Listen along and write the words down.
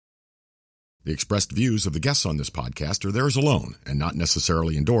The expressed views of the guests on this podcast are theirs alone and not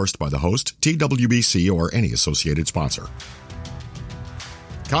necessarily endorsed by the host, TWBC, or any associated sponsor.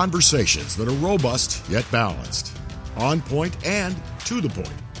 Conversations that are robust yet balanced, on point and to the point.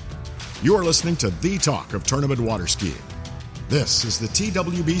 You are listening to the talk of tournament water skiing. This is the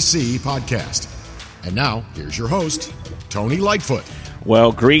TWBC Podcast. And now, here's your host, Tony Lightfoot.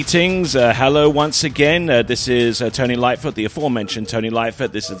 Well, greetings. Hello once again. This is Tony Lightfoot, the aforementioned Tony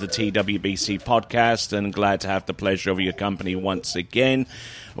Lightfoot. This is the TWBC Podcast, and glad to have the pleasure of your company once again,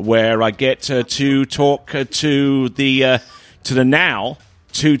 where I get to talk to the now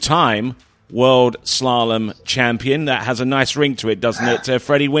two-time World Slalom Champion. That has a nice ring to it, doesn't it,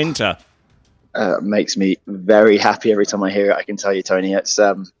 Freddie Winter? Makes me very happy every time I hear it, I can tell you, Tony. It's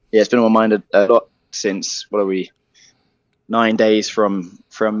it's been on my mind a lot since, 9 days from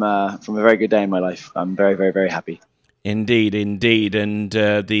a very good day in my life. I'm very, very, very happy. Indeed. And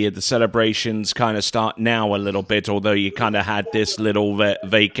the celebrations kind of start now a little bit, although you kind of had this little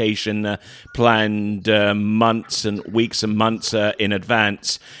vacation planned months and weeks and months in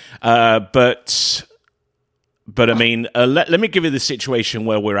advance. But I mean, let me give you the situation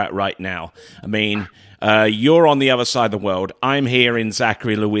where we're at right now. I mean, you're on the other side of the world. I'm here in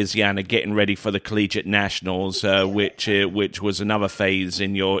Zachary, Louisiana, getting ready for the Collegiate Nationals, which was another phase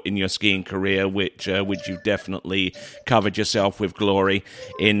in your skiing career, which you've definitely covered yourself with glory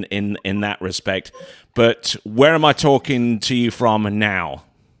in that respect. But where am I talking to you from now?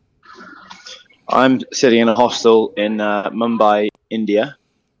 I'm sitting in a hostel in Mumbai, India.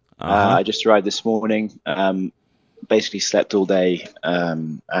 I just arrived this morning. Basically slept all day,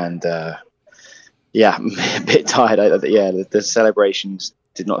 and I'm a bit tired. The celebrations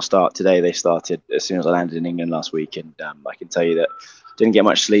did not start today. They started as soon as I landed in England last week, and I can tell you that didn't get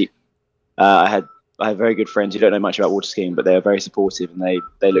much sleep. I had very good friends who don't know much about water skiing, but they were very supportive, and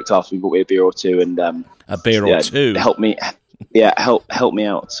they looked after me, bought me a beer or two, and a beer or two helped me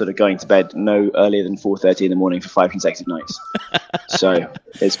out, sort of going to bed no earlier than 4:30 in the morning for 5 consecutive nights. So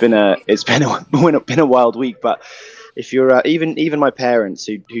it's been a wild week. But if you're even my parents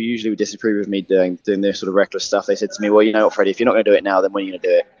who usually would disapprove of me doing this sort of reckless stuff, they said to me, well, you know what, Freddie, if you're not going to do it now, then when are you going to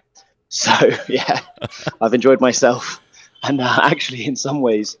do it? So I've enjoyed myself, and actually in some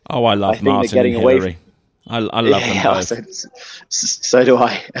ways, I love Martin and Hillary. I love them both. So do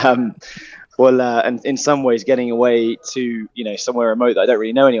I. And in some ways, getting away to somewhere remote that I don't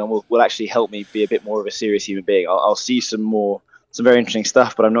really know anyone will actually help me be a bit more of a serious human being. I'll see some very interesting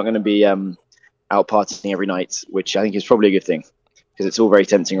stuff, but I'm not going to be out partying every night, which I think is probably a good thing because it's all very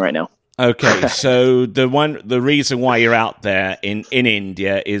tempting right now. Okay, so the reason why you're out there in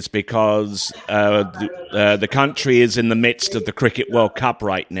India is because the country is in the midst of the Cricket World Cup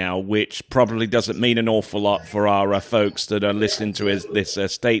right now, which probably doesn't mean an awful lot for our folks that are listening to this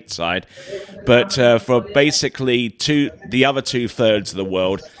stateside. But for basically the other 2/3 of the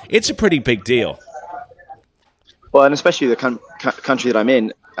world, it's a pretty big deal. Well, and especially the country that I'm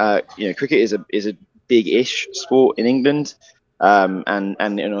in, cricket is a big-ish sport in England. And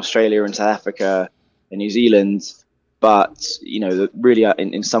in Australia and South Africa and New Zealand, but really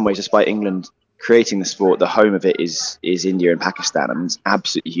in some ways, despite England creating the sport, the home of it is India and Pakistan. I mean, it's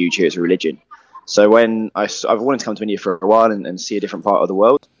absolutely huge here. It's a religion. So when I've wanted to come to India for a while and see a different part of the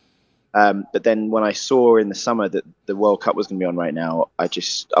world, but then when I saw in the summer that the World Cup was going to be on right now, I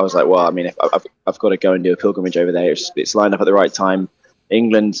was like, well, I mean, if I've got to go and do a pilgrimage over there. It's lined up at the right time.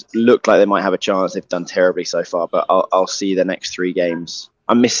 England look like they might have a chance. They've done terribly so far, but I'll see the next 3 games.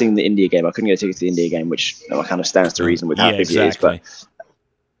 I'm missing the India game. I couldn't get a ticket to the India game, which kind of stands to reason with how busy it is. But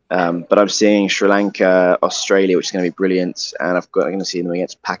I'm seeing Sri Lanka, Australia, which is going to be brilliant, and I'm going to see them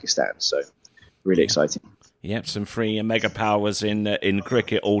against Pakistan. So really exciting. Yep, some free mega powers in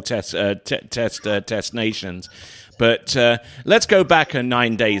cricket, all test nations. But let's go back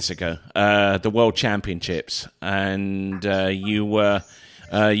 9 days ago, the World Championships, and you were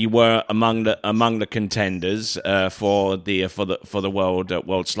among the contenders for the World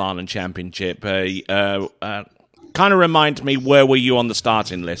Slalom Championship. Kind of remind me, where were you on the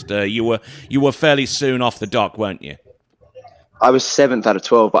starting list? You were fairly soon off the dock, weren't you? I was 7th out of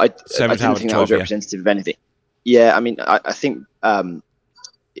 12, but I didn't think I was representative of anything. Yeah, I mean, I think.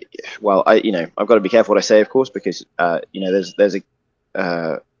 Well, I've got to be careful what I say, of course, because there's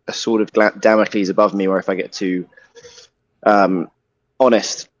a sort of Damocles above me where if I get too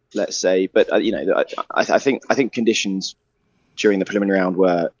honest, let's say, but I think conditions during the preliminary round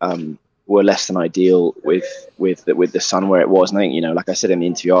were less than ideal with the sun where it was, and I think like I said in the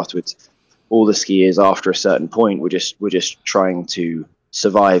interview afterwards, all the skiers after a certain point were just trying to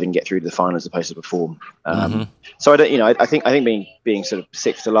survive and get through to the final as opposed to perform. So I don't, I think being sort of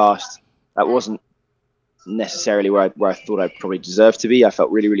 6th to last that wasn't necessarily where I thought I probably deserved to be. I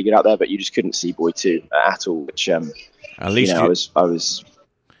felt really, really good out there, but you just couldn't see Boy 2 at all, which, at least I was,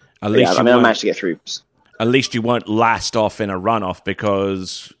 I managed to get through. At least you weren't last off in a runoff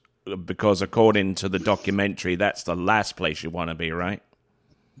because according to the documentary, that's the last place you want to be, right?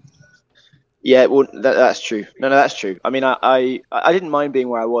 Yeah, well, that's true. No, that's true. I mean, I didn't mind being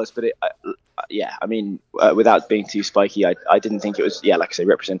where I was, but without being too spiky, I didn't think it was, like I say,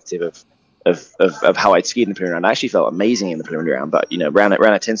 representative of how I'd skied in the preliminary round. I actually felt amazing in the preliminary round, but ran a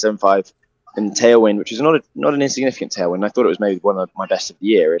 10.75 in tailwind, which is not an insignificant tailwind. I thought it was maybe one of my best of the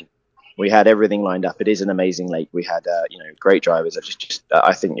year, and we had everything lined up. It is an amazing lake. We had great drivers.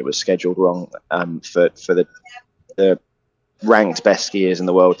 I think it was scheduled wrong for the ranked best skiers in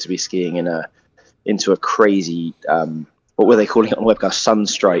the world to be skiing into a crazy what were they calling it on the webcast,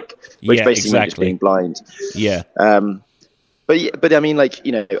 sunstrike, which basically meant just being blind. Yeah. But I mean,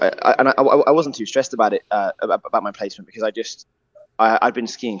 I wasn't too stressed about it about my placement, because I'd been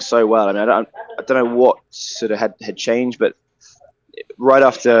skiing so well. I mean, I don't know what sort of had changed, but right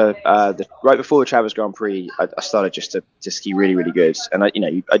before the Travers Grand Prix, I started just to ski really, really good. And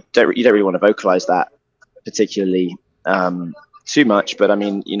you don't really want to vocalize that particularly too much, but I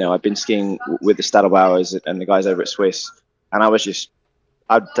mean, I've been skiing with the Stadelbauers and the guys over at Swiss, and I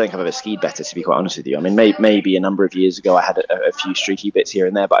don't think I've ever skied better, to be quite honest with you. I mean, maybe a number of years ago I had a few streaky bits here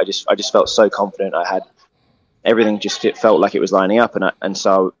and there, but I just felt so confident. I had everything, it felt like it was lining up,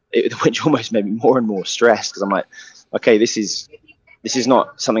 which almost made me more and more stressed, because I'm like, okay, this is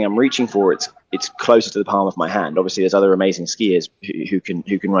not something I'm reaching for. It's closer to the palm of my hand. Obviously, there's other amazing skiers who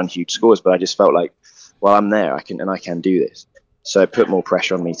can run huge scores, but I just felt like, well, I'm there. I can do this. So it put more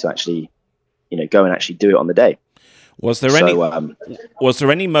pressure on me to actually, go and actually do it on the day. Was there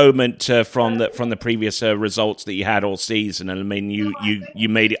any moment from the previous results that you had all season? And I mean, you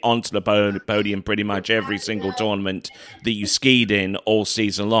made it onto the podium pretty much every single tournament that you skied in all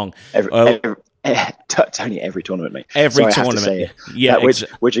season long. Tony, every tournament, mate. Every tournament, yeah.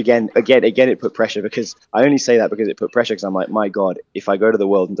 Which again, it put pressure, because I only say that because it put pressure, because I'm like, my God, if I go to the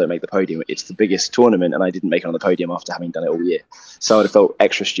World and don't make the podium, it's the biggest tournament, and I didn't make it on the podium after having done it all year, so I would have felt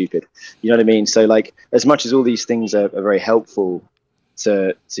extra stupid. You know what I mean? So, like, as much as all these things are very helpful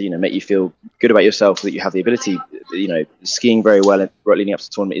to make you feel good about yourself, that you have the ability, skiing very well leading up to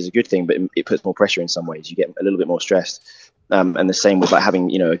the tournament is a good thing, but it puts more pressure in some ways. You get a little bit more stressed. And the same with like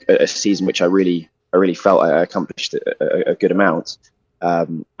having a season which I really felt I accomplished a good amount. I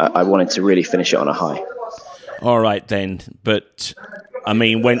wanted to really finish it on a high. All right then, but I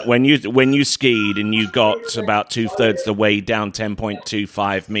mean, when you skied and you got about 2/3 the way down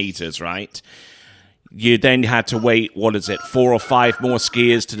 10.25 meters, right? You then had to wait, 4 or 5 more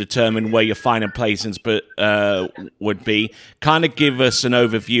skiers to determine where your final placings would be. Kind of give us an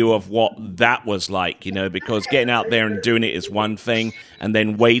overview of what that was like, because getting out there and doing it is one thing, and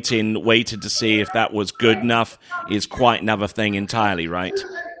then waiting to see if that was good enough is quite another thing entirely, right?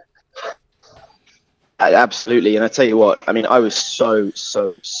 Absolutely, and I tell you what, I mean, I was so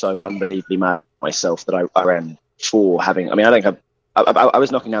unbelievably mad at myself that I ran for having. I mean, I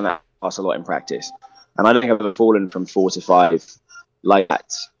was knocking down that pass a lot in practice. And I don't think I've ever fallen from 4 to 5 like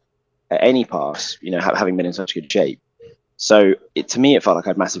that at any pass, having been in such good shape. So to me, it felt like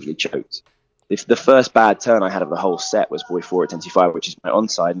I'd massively choked. The first bad turn I had of the whole set was Boy 4 at 10.25, which is my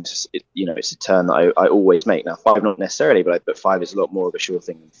onside. And it's a turn that I always make. Now, 5 not necessarily, but 5 is a lot more of a sure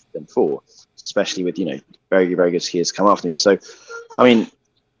thing than 4, especially with, very, very good skiers come after me. So, I mean,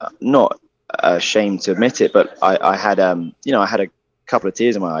 not ashamed to admit it, but I had a couple of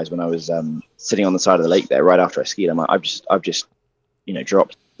tears in my eyes when I was sitting on the side of the lake there right after I skied. I've just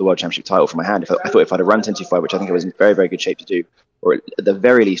dropped the world championship title from my hand. I thought if I'd have run 10.25, which I think I was in very, very good shape to do, or at the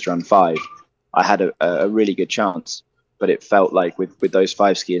very least run 5, I had a really good chance. But it felt like with those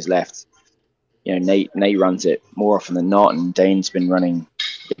 5 skiers left, Nate runs it more often than not, and Dane's been running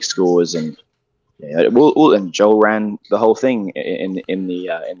big scores, and and Joel ran the whole thing in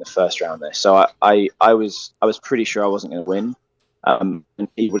the first round there. So I was pretty sure I wasn't going to win. And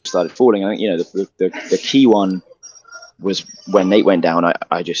people started falling. I think the key one was when Nate went down. I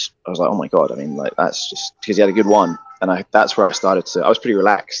was like, oh my God. I mean, like, that's just because he had a good one, and that's where I started to. I was pretty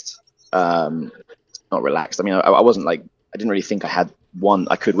relaxed. Not relaxed. I mean, I wasn't like, I didn't really think I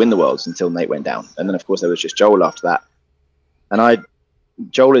could win the Worlds until Nate went down, and then of course there was just Joel after that. And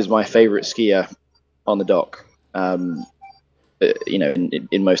Joel is my favorite skier on the dock. In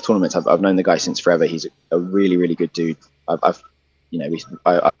most tournaments, I've known the guy since forever. He's a really, really good dude. I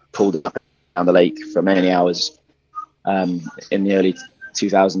pulled it up down the lake for many hours in the early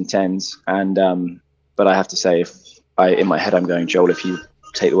 2010s, and but I have to say, in my head I'm going, Joel, if you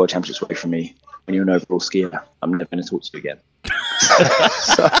take the world championships away from me when you're an overall skier, I'm never going to talk to you again.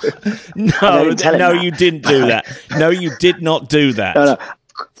 No, you didn't do that. No, you did not do that.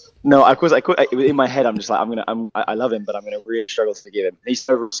 No. Of course, in my head, I'm just like, I love him, but I'm going to really struggle to forgive him. He's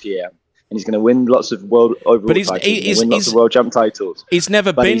an overall skier, and he's going to win lots of world overall titles. Win lots of world jump titles. He's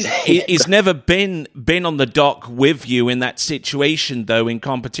never been on the dock with you in that situation, though, in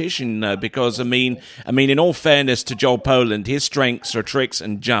competition. Because I mean, in all fairness to Joel Poland, his strengths are tricks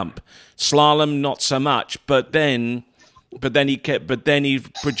and jump. Slalom, not so much. But then he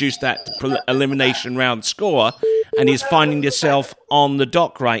produced that elimination round score, and he's finding himself on the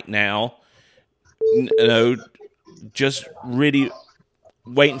dock right now. Just really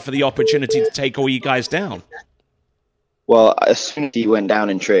waiting for the opportunity to take all you guys down. Well, as soon as he went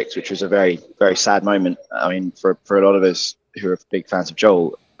down in tricks, which was a very, very sad moment, I mean, for a lot of us who are big fans of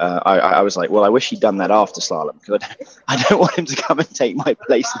Joel, I was like, well, I wish he'd done that after slalom, because I don't want him to come and take my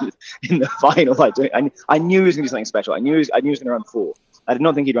place in the final. I knew he was going to do something special. I knew he was going to run 4. I did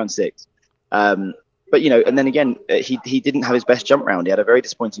not think he'd run 6. But, and then again, he didn't have his best jump round. He had a very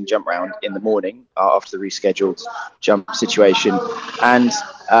disappointing jump round in the morning after the rescheduled jump situation. And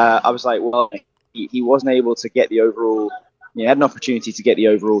I was like, well, he wasn't able to get the overall. He had an opportunity to get the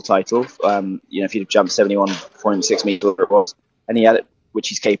overall title. If he'd have jumped 71.6 meters, whatever it was, and he had it, which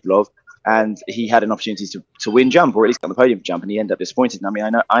he's capable of, and he had an opportunity to win jump, or at least get on the podium for jump, and he ended up disappointed. And I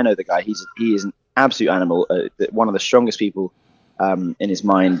mean, I know the guy. He is an absolute animal. One of the strongest people in his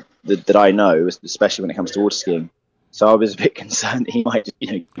mind that I know, especially when it comes to water skiing. So I was a bit concerned he might,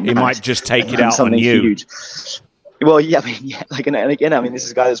 he might just take it out on you. Huge. Well, yeah, I mean, yeah, and again, I mean, this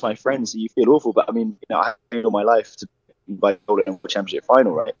is a guy that's my friend, so you feel awful. But I mean, I have been all my life to by holding a championship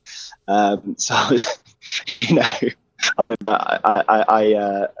final, right? So I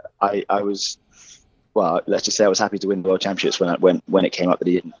was, well, let's just say I was happy to win the world championships when it came up that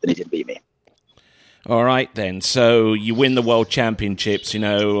he didn't beat me. All right, then. So you win the world championships.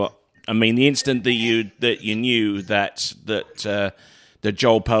 I mean, the instant that you knew that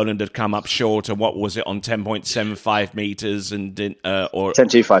Joel Poland had come up short, or what was it, on 10.75 meters, and or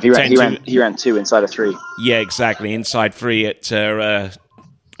 10.25. He ran 2 inside of 3. Yeah, exactly, inside 3 at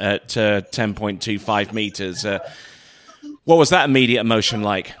 10.25 meters. What was that immediate emotion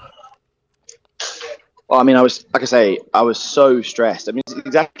like? Well, I mean, I was so stressed. I mean, it's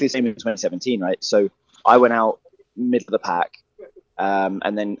exactly the same in 2017, right? So I went out middle of the pack,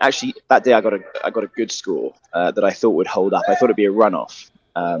 and then actually that day I got a good score that I thought would hold up. I thought it'd be a runoff,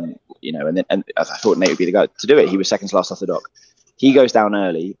 and I thought Nate would be the guy to do it. He was second last off the dock. He goes down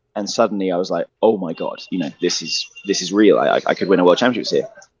early, and suddenly I was like, oh my god, this is real. I could win a world championships here.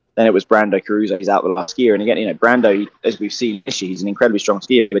 Then it was Brando Caruso. He's out the last year, and again, Brando, as we've seen this year, he's an incredibly strong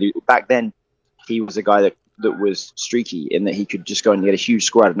skier. But back then, he was a guy that was streaky in that he could just go and get a huge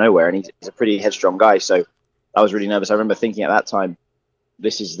score out of nowhere, and he's a pretty headstrong guy. So I was really nervous. I remember thinking at that time,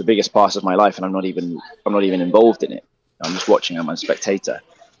 this is the biggest pass of my life, and I'm not even involved in it. I'm just watching. I'm a spectator.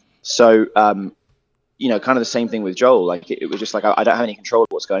 So kind of the same thing with Joel. Like it was just like I don't have any control of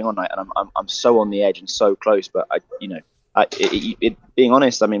what's going on, and I'm so on the edge and so close. But being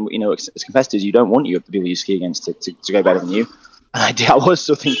honest, I mean, as competitors, you don't want the people you ski against to go better than you. And I was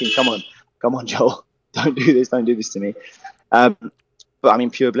still thinking, come on, Joel, don't do this to me. But I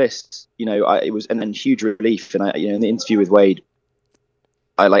mean, pure bliss. It was and huge relief. And in the interview with Wade,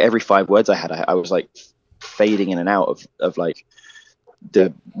 I like every 5 words I had, I was like fading in and out of like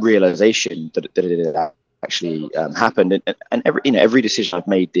the realization that it had actually happened. And every decision I've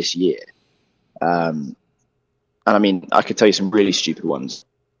made this year. And I mean, I could tell you some really stupid ones.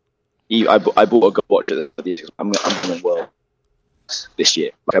 I bought a gold watch. I'm going to win world this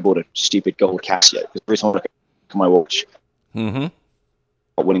year. Like I bought a stupid gold Casio because every time I look at my watch, winning.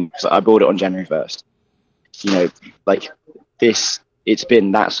 So I bought it on January 1st. Like this. It's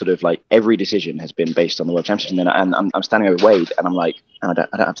been that sort of like every decision has been based on the world championship, and I'm standing over Wade, and I'm like, I don't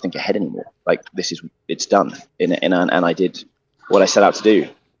have to think ahead anymore. Like it's done, and I did what I set out to do.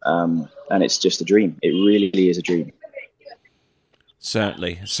 And it's just a dream. It really is a dream.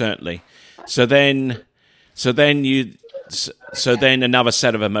 Certainly. So then another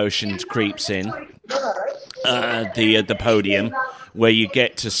set of emotions creeps in. The podium, where you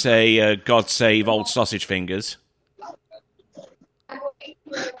get to say, "God save old sausage fingers."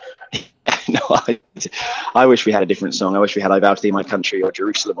 No, I wish we had a different song. I wish we had "I Vow to Thee, My Country" or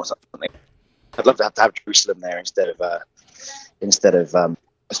 "Jerusalem" or something. I'd love to have Jerusalem there instead of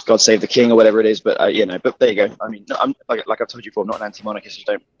God Save the King or whatever it is, but but there you go. I mean, I'm like I've told you before, I'm not an anti-monarchist.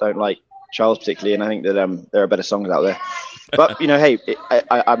 I don't like Charles particularly, and I think that there are better songs out there. But hey,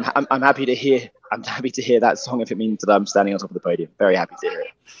 I'm happy to hear I'm happy to hear that song if it means that I'm standing on top of the podium. Very happy to hear it.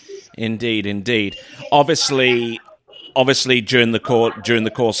 Indeed. Obviously, during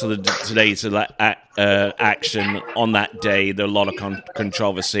the course of today's action on that day, there were a lot of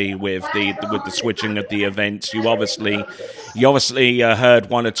controversy with the switching of the events. You obviously heard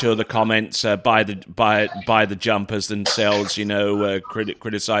one or two of the comments by the jumpers themselves.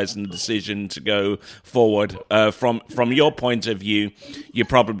 Criticizing the decision to go forward. From your point of view, you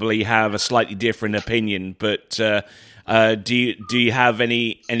probably have a slightly different opinion, but. Do you have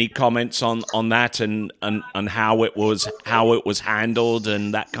any comments on that and how it was handled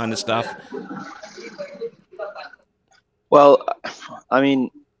and that kind of stuff? Well, I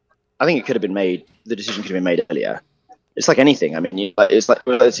mean, I think it could have been made. The decision could have been made earlier. It's like anything. I mean, it's like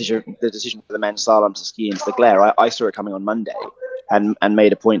the decision for the men's slalom to ski into the glare. I saw it coming on Monday and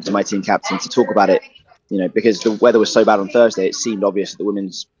made a point to my team captain to talk about it. Because the weather was so bad on Thursday, it seemed obvious that the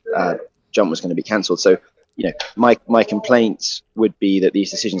women's jump was going to be cancelled. So. My complaints would be that these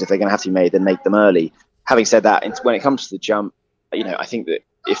decisions, if they're going to have to be made, then make them early. Having said that, when it comes to the jump, I think that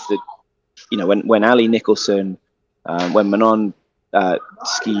when Ali Nicholson, when Manon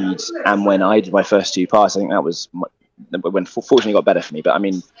skied, and when I did my first two passes, I think that was when fortunately got better for me. But I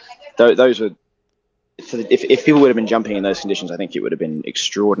mean, those were if people would have been jumping in those conditions, I think it would have been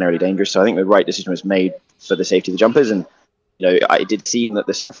extraordinarily dangerous. So I think the right decision was made for the safety of the jumpers. And I did see that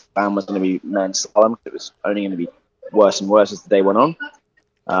this ban was going to be men's slalom. It was only going to be worse and worse as the day went on.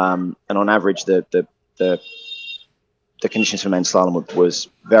 And on average, the conditions for men's slalom was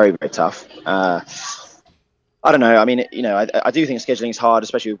very, very tough. I don't know. I mean, I do think scheduling is hard,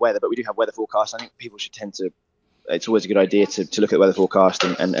 especially with weather, but we do have weather forecasts. I think people should tend to, it's always a good idea to look at the weather forecast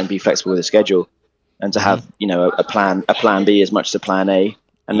and be flexible with the schedule and to have, a plan B as much as a plan A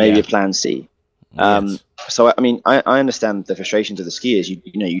and maybe a plan C. Yes. So, I mean, I understand the frustrations of the skiers.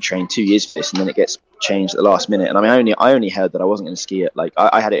 You train 2 years for this and then it gets changed at the last minute. And I mean, I only heard that I wasn't going to ski it. Like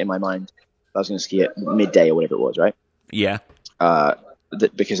I had it in my mind I was going to ski at midday or whatever it was, right? Yeah.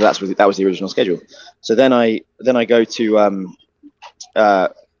 Because that was the original schedule. So then I go to and then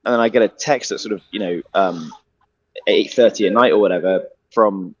I get a text at sort of 8:30 at night or whatever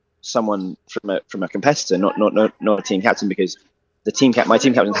from someone from a competitor, not a team captain, because my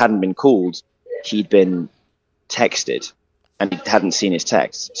team captain hadn't been called. He'd been texted and he hadn't seen his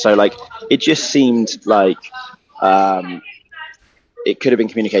text. So like it just seemed like it could have been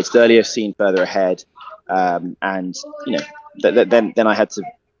communicated earlier, seen further ahead, and then I had to.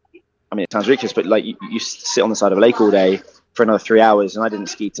 I mean, it sounds ridiculous, but like you sit on the side of a lake all day for another 3 hours, and I didn't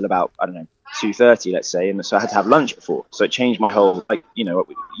ski till about 2:30, let's say, and so I had to have lunch before. So it changed my whole when you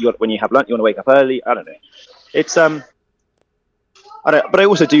have lunch, you want to wake up early. I don't know. It's but I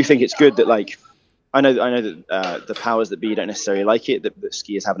also do think it's good that I know that the powers that be don't necessarily like it, that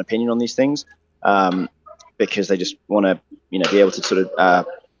skiers have an opinion on these things, because they just want to be able to sort of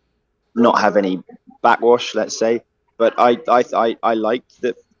not have any backwash, let's say. But I like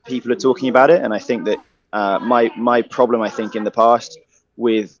that people are talking about it, and I think that my problem, I think, in the past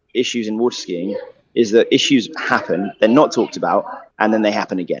with issues in water skiing is that issues happen, they're not talked about, and then they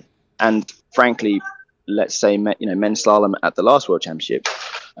happen again. And frankly, let's say men's slalom at the last World Championship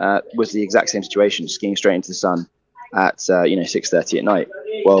was the exact same situation, skiing straight into the sun at 6:30 at night.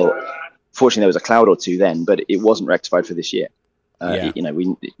 Well, fortunately there was a cloud or two then, but it wasn't rectified for this year. It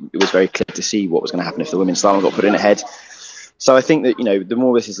was very clear to see what was going to happen if the women's slalom got put in ahead. So I think that the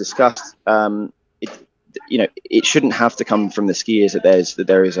more this is discussed, it shouldn't have to come from the skiers that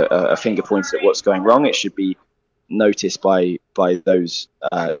there is a finger pointed at what's going wrong. It should be noticed by those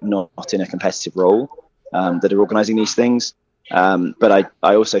not in a competitive role that are organising these things. But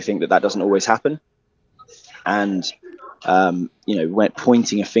I also think that doesn't always happen. And when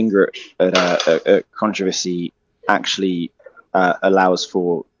pointing a finger at a controversy actually allows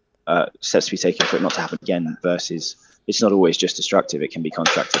for steps to be taken for it not to happen again, versus it's not always just destructive, it can be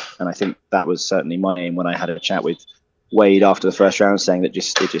constructive. And I think that was certainly my aim when I had a chat with Wade after the first round, saying that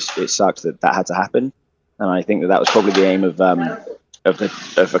it sucked that had to happen. And I think that was probably the aim of a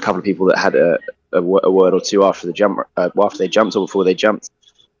couple of people that had a word or two after the jump, after they jumped or before they jumped.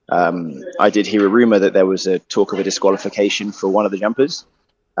 I did hear a rumor that there was a talk of a disqualification for one of the jumpers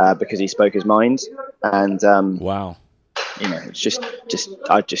because he spoke his mind. And wow. It's just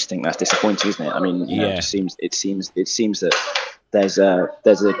I just think that's disappointing, isn't it? I mean, it seems that there's an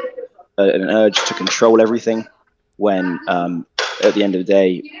urge to control everything when at the end of the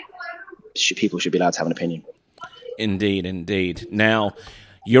day, people should be allowed to have an opinion. Indeed. Now,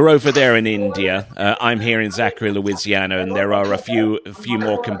 You're over there in India. I'm here in Zachary, Louisiana, and there are a few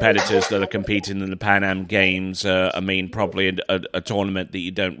more competitors that are competing in the Pan Am Games. Probably a tournament that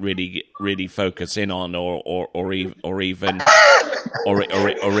you don't really focus in on, or even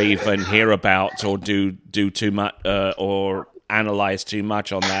hear about, or do too much, or analyze too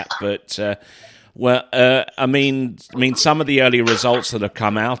much on that. But some of the early results that have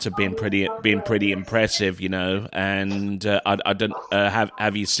come out have been pretty impressive, And I don't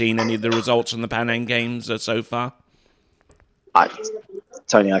have you seen any of the results from the Pan Am Games so far?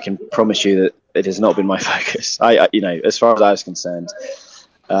 Tony, I can promise you that it has not been my focus. As far as I was concerned,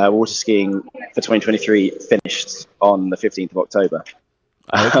 water skiing for 2023 finished on the 15th of October.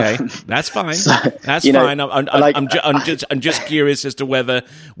 Okay, that's fine. That's fine. I'm just curious as to whether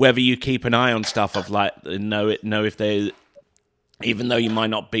you keep an eye on stuff of know if they, even though you might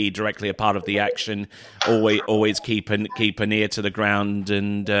not be directly a part of the action, always keep an ear to the ground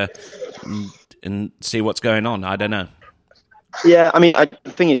and see what's going on. I don't know. Yeah, I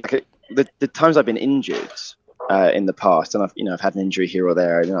think the times I've been injured in the past, and I've had an injury here or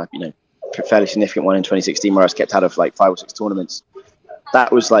there, and a fairly significant one in 2016 where I was kept out of 5 or 6 tournaments. That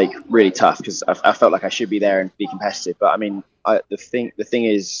was really tough because I felt like I should be there and be competitive. But the thing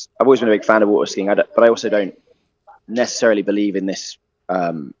is, I've always been a big fan of water skiing, but I also don't necessarily believe in this,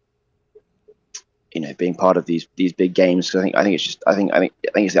 being part of these big games. Because I think it's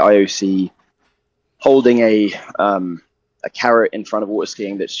the IOC holding a carrot in front of water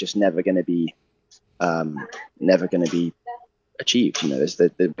skiing that's just never going to be achieved.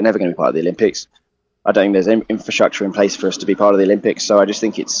 They're never going to be part of the Olympics. I don't think there's infrastructure in place for us to be part of the Olympics, so I just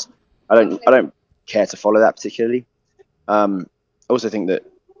think I don't care to follow that particularly. I also think that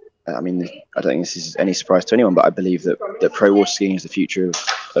I don't think this is any surprise to anyone, but I believe that pro water skiing is the future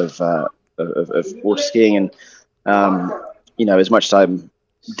of water skiing, and as much as I'm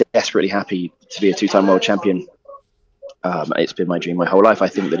desperately happy to be a 2-time world champion, it's been my dream my whole life. I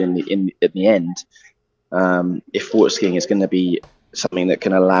think that in the end, if water skiing is going to be something that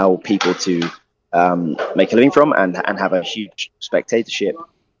can allow people to make a living from and have a huge spectatorship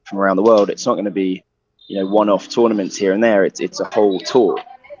from around the world, it's not going to be one-off tournaments here and there. It's a whole tour,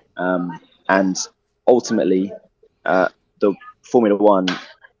 and ultimately the Formula One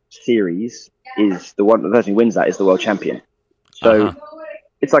series is the one. The person who wins that is the world champion. So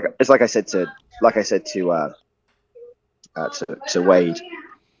it's like I said to Wade.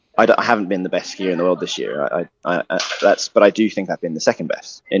 I haven't been the best skier in the world this year. But I do think I've been the second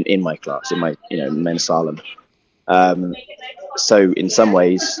best in my class, in my men's slalom. So in some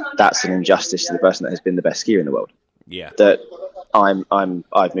ways, that's an injustice to the person that has been the best skier in the world. Yeah. That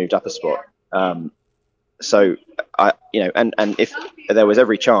I've moved up a spot. So and if there was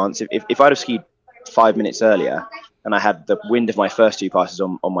every chance, if I'd have skied 5 minutes earlier and I had the wind of my first 2 passes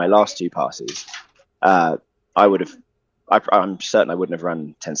on my last 2 passes, I would have. I'm certain I wouldn't have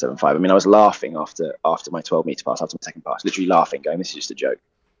run 10.75. I was laughing after my 12-meter pass, after my second pass, literally laughing, going, this is just a joke.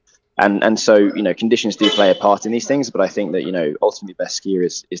 And so, conditions do play a part in these things, but I think that, ultimately best skier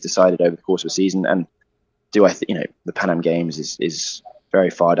is decided over the course of a season. And the Pan Am Games is very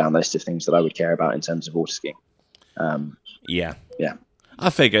far down the list of things that I would care about in terms of water skiing. Yeah. I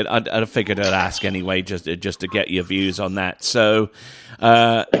figured I'd ask anyway, just to get your views on that. So,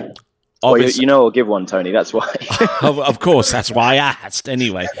 I'll give one, Tony. That's why. Of course, that's why I asked.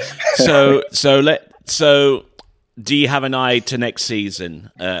 Anyway, so do you have an eye to next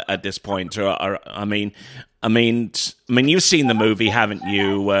season at this point? Or you've seen the movie, haven't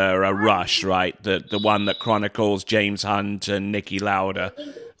you? Rush, right? The one that chronicles James Hunt and Niki Lauda.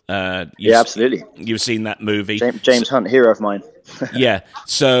 Yeah, absolutely. You've seen that movie, James Hunt, hero of mine. Yeah.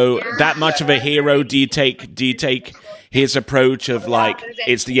 So that much of a hero? Do you take his approach of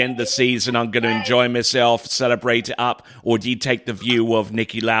it's the end of the season, I'm going to enjoy myself, celebrate it up, or do you take the view of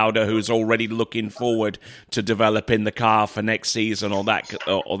Niki Lauda, who's already looking forward to developing the car for next season, or that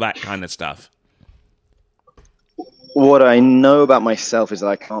kind of stuff? What I know about myself is that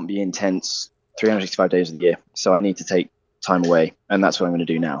I can't be intense 365 days of the year, so I need to take time away, and that's what I'm going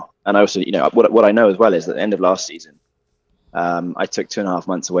to do now. And I also, what I know as well is that at the end of last season, I took 2.5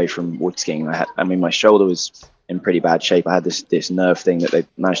 months away from water skiing. My shoulder was in pretty bad shape. I had this nerve thing that they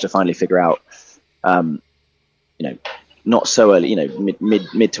managed to finally figure out, not so early,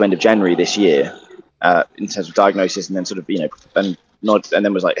 mid to end of January this year, in terms of diagnosis, and then sort of, and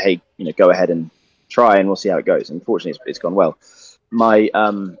then was like, hey, go ahead and try, and we'll see how it goes. And fortunately, it's gone well.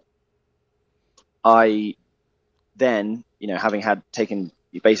 I then, having had taken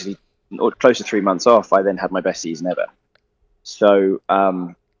basically close to 3 months off, I then had my best season ever. So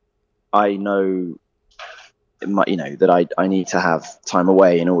I know that I need to have time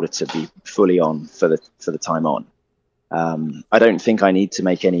away in order to be fully on for the time on. I don't think I need to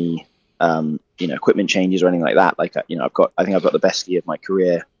make any equipment changes or anything like that. Like, I think I've got the best ski of my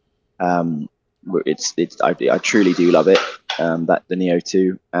career. I truly do love it. The Neo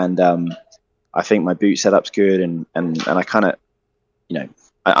 2, and I think my boot setup's good, and I kind of,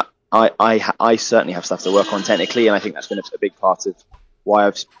 I certainly have stuff to work on technically, and I think that's been a big part of why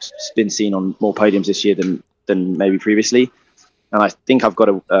I've been seen on more podiums this year than maybe previously. And I think I've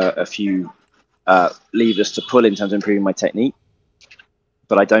got a few levers to pull in terms of improving my technique,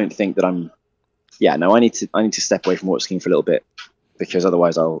 but I don't think that I need to step away from water skiing for a little bit, because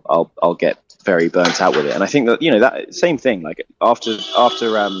otherwise I'll get very burnt out with it. And I think that that same thing, like after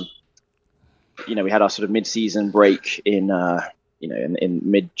we had our sort of mid-season break in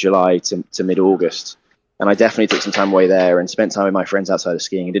mid-July to mid-August, and I definitely took some time away there and spent time with my friends outside of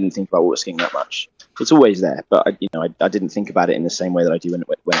skiing and didn't think about water skiing that much. It's always there, but I didn't think about it in the same way that I do when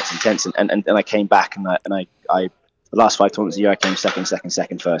it's intense. And I came back and I the last 5 tournaments of the year I came second,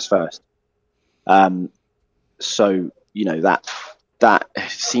 first. So that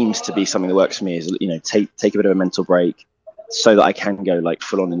seems to be something that works for me, is take a bit of a mental break so that I can go like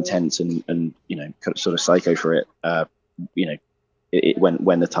full on intense and sort of psycho for it.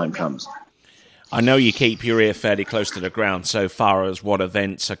 When the time comes. I know you keep your ear fairly close to the ground so far as what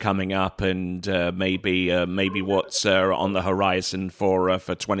events are coming up and maybe what's on the horizon for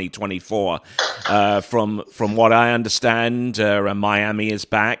 2024. From what I understand, Miami is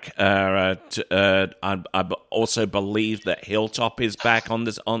back. I also believe that Hilltop is back on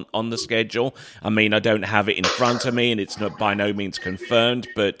the schedule. I mean, I don't have it in front of me, and it's not by no means confirmed,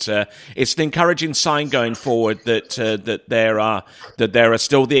 but it's an encouraging sign going forward that there are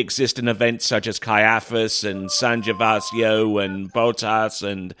still the existing events such as Caiaphas and San Gervasio and Botas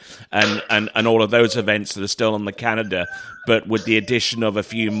and all of those events that are still on the calendar. But with the addition of a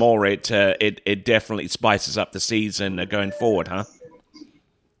few more, it definitely spices up the season going forward, huh?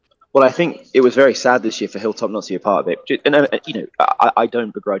 Well, I think it was very sad this year for Hilltop not to be a part of it. And I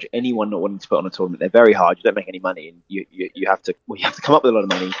don't begrudge anyone not wanting to put on a tournament. They're very hard. You don't make any money, and you have to come up with a lot of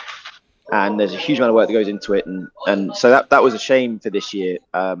money. And there's a huge amount of work that goes into it, and so that was a shame for this year.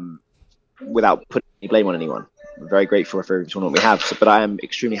 Without putting any blame on anyone, I'm very grateful for every tournament we have. But I am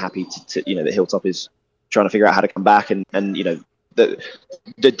extremely happy to that Hilltop is trying to figure out how to come back, and the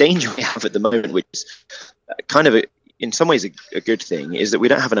danger we have at the moment, which is kind of in some ways a good thing, is that we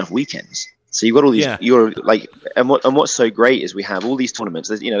don't have enough weekends. So you've got all these, you're like, and what's so great is we have all these tournaments.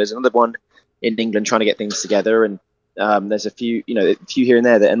 There's another one in England trying to get things together, and there's a few here and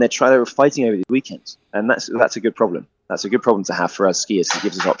there and they're fighting over these weekends, and that's a good problem. That's a good problem to have for us skiers. It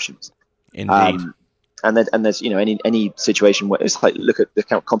gives us options. Indeed. And there's any situation where it's like, look at the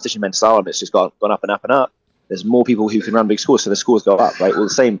competition men's slalom, it's just gone up and up and up. There's more people who can run big scores, so the scores go up, right? Well, the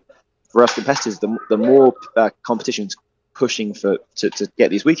same for us competitors. The more competitions pushing to get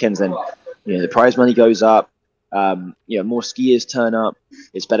these weekends, then the prize money goes up. More skiers turn up.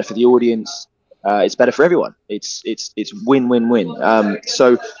 It's better for the audience. It's better for everyone. It's win-win-win.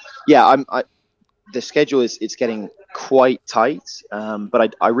 So yeah, the schedule it's getting quite tight,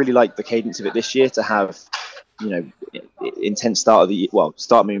 but I really like the cadence of it this year to have intense start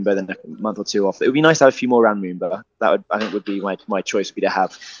Moomba, then a month or two off. It would be nice to have a few more around Moomba. That would be my choice would be to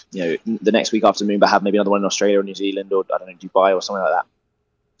have the next week after Moomba have maybe another one in Australia or New Zealand or I don't know, Dubai or something like that.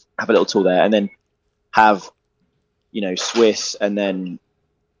 Have a little tour there, and then have Swiss, and then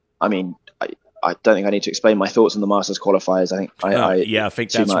I don't think I need to explain my thoughts on the Masters qualifiers. I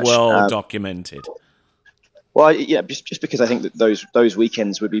think that's well documented. Well, just because I think that those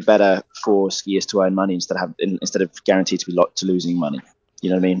weekends would be better for skiers to earn money instead of guaranteed to losing money. You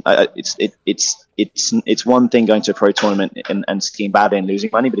know what I mean? It's one thing going to a pro tournament and skiing badly and losing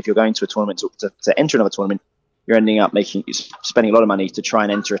money, but if you're going to a tournament to enter another tournament, you're ending up spending a lot of money to try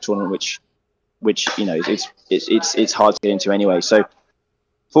and enter a tournament which it's hard to get into anyway. So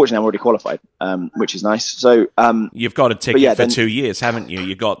fortunately, I'm already qualified, which is nice. So you've got a ticket for 2 years, haven't you?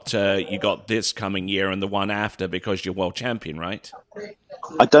 You got this coming year and the one after because you're world champion, right?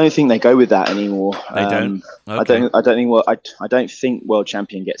 I don't think they go with that anymore. They don't. Okay. I don't think world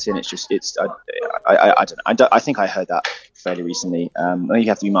champion gets in. I don't know. I think I heard that fairly recently. I think you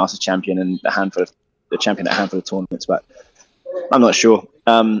have to be Masters champion and the champion at a handful of tournaments, but I'm not sure.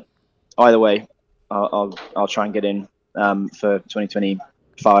 Either way, I'll try and get in for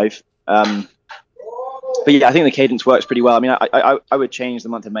 2025. But yeah, I think the cadence works pretty well. I mean, I would change the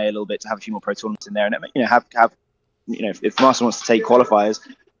month of May a little bit to have a few more pro tournaments in there, and have if Master wants to take qualifiers,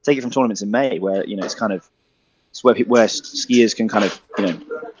 take it from tournaments in May where it's kind of it's where skiers can kind of,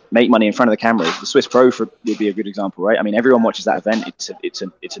 make money in front of the cameras. The Swiss Pro would be a good example, right? I mean, everyone watches that event. It's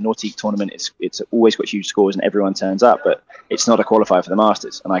a nautique tournament. It's always got huge scores and everyone turns up, but it's not a qualifier for the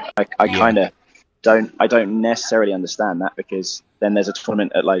Masters. And I kind of don't necessarily understand that, because then there's a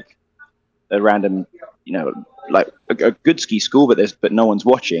tournament at like a random, like a good ski school, but no one's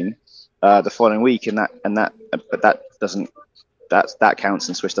watching the following week, and that doesn't. That counts,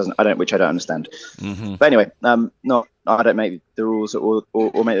 and Swiss doesn't. I don't understand. Mm-hmm. But anyway, I don't make the rules or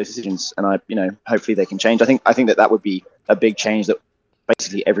make those decisions, and hopefully they can change. I think that would be a big change, that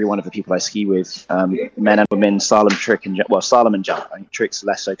basically every one of the people I ski with, men and women, slalom, trick, and slalom and jump. I think trick's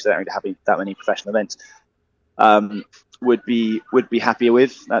less so because they don't really have that many professional events. Would be happier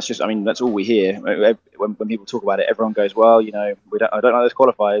with. That's just, that's all we hear when people talk about it. Everyone goes, well, I don't like those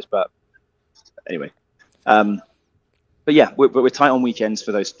qualifiers, but anyway. But yeah, we're tight on weekends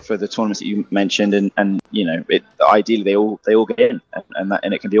for the tournaments that you mentioned, and ideally they all get in,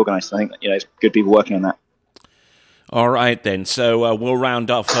 and it can be organised. I think it's good people working on that. All right, then. So we'll round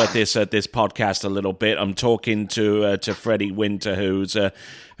off this podcast a little bit. I'm talking to Freddie Winter,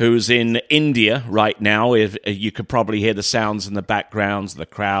 who's in India right now. If you could probably hear the sounds in the backgrounds, the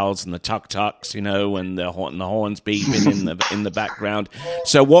crowds and the tuk-tuks, and the horns beeping in the background.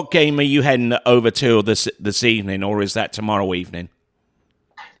 So, what game are you heading over to this evening, or is that tomorrow evening?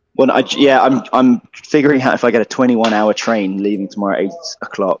 Well, I'm figuring out if I get a 21-hour train leaving tomorrow at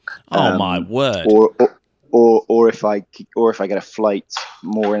 8:00. Oh my word! Or if I get a flight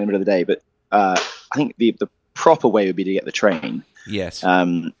more in the middle of the day, but I think the proper way would be to get the train. Yes.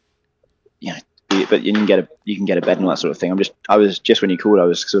 But you can get a bed and all that sort of thing. I was just when you called, I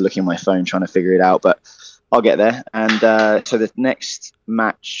was sort of looking at my phone trying to figure it out, but I'll get there. And so the next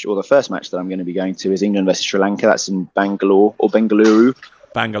match, or the first match that I'm going to be going to, is England versus Sri Lanka. That's in Bangalore.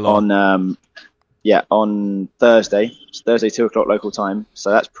 On Thursday. It's Thursday 2:00 local time.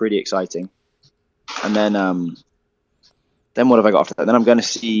 So that's pretty exciting. And then what have I got after that? Then I'm going to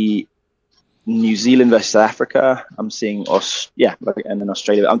see New Zealand versus South Africa. I'm seeing and then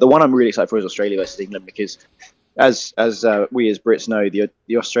Australia. The one I'm really excited for is Australia versus England, because as we as Brits know, the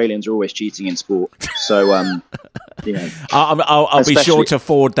Australians are always cheating in sport. So I'll be sure to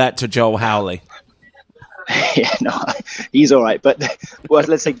forward that to Joel Howley. Yeah, no, he's all right. But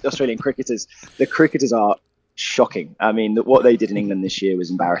let's take the Australian cricketers. The cricketers are shocking. I mean, what they did in England this year was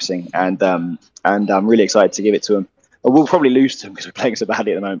embarrassing, and I'm really excited to give it to them. We'll probably lose to them because we're playing so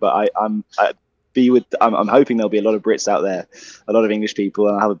badly at the moment. But I'm hoping there'll be a lot of Brits out there, a lot of English people,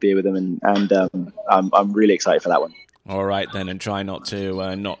 and I'll have a beer with them, and I'm really excited for that one. All right then, and try not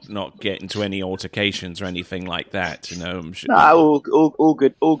to not get into any altercations or anything like that. All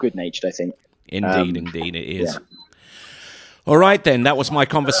good natured, I think. Indeed, it is. Yeah. All right, then. That was my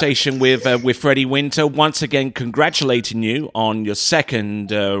conversation with Freddie Winter. Once again, congratulating you on your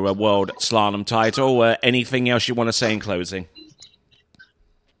second World Slalom title. Anything else you want to say in closing?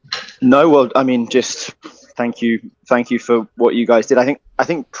 No, well, just thank you for what you guys did. I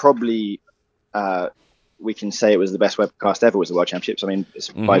think probably we can say it was the best webcast ever. Was the World Championships? It's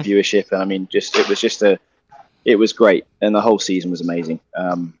by viewership, and it was great, and the whole season was amazing.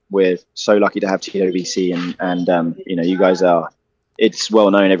 We're so lucky to have TWBC, and you guys are. It's well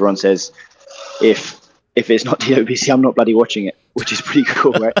known. Everyone says if it's not TWBC, I'm not bloody watching it, which is pretty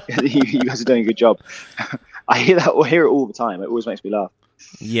cool, right? You guys are doing a good job. I hear it all the time. It always makes me laugh.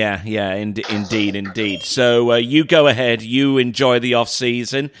 Yeah, indeed. So you go ahead, you enjoy the off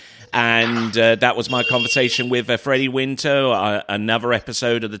season. And that was my conversation with Freddie Winter. Another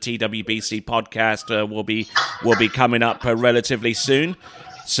episode of the TWBC podcast will be coming up relatively soon.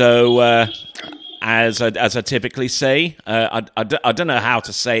 So, as I typically say, I don't know how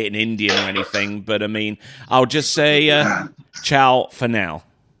to say it in Indian or anything, but I'll just say ciao for now.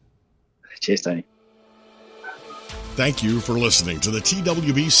 Cheers, Tony. Thank you for listening to the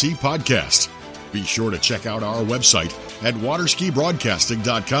TWBC podcast. Be sure to check out our website at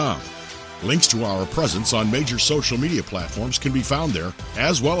waterskibroadcasting.com. Links to our presence on major social media platforms can be found there,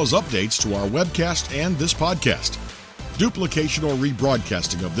 as well as updates to our webcast and this podcast. Duplication or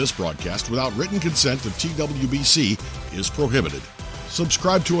rebroadcasting of this broadcast without written consent of TWBC is prohibited.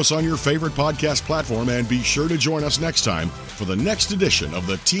 Subscribe to us on your favorite podcast platform and be sure to join us next time for the next edition of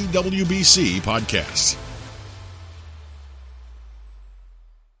the TWBC podcast.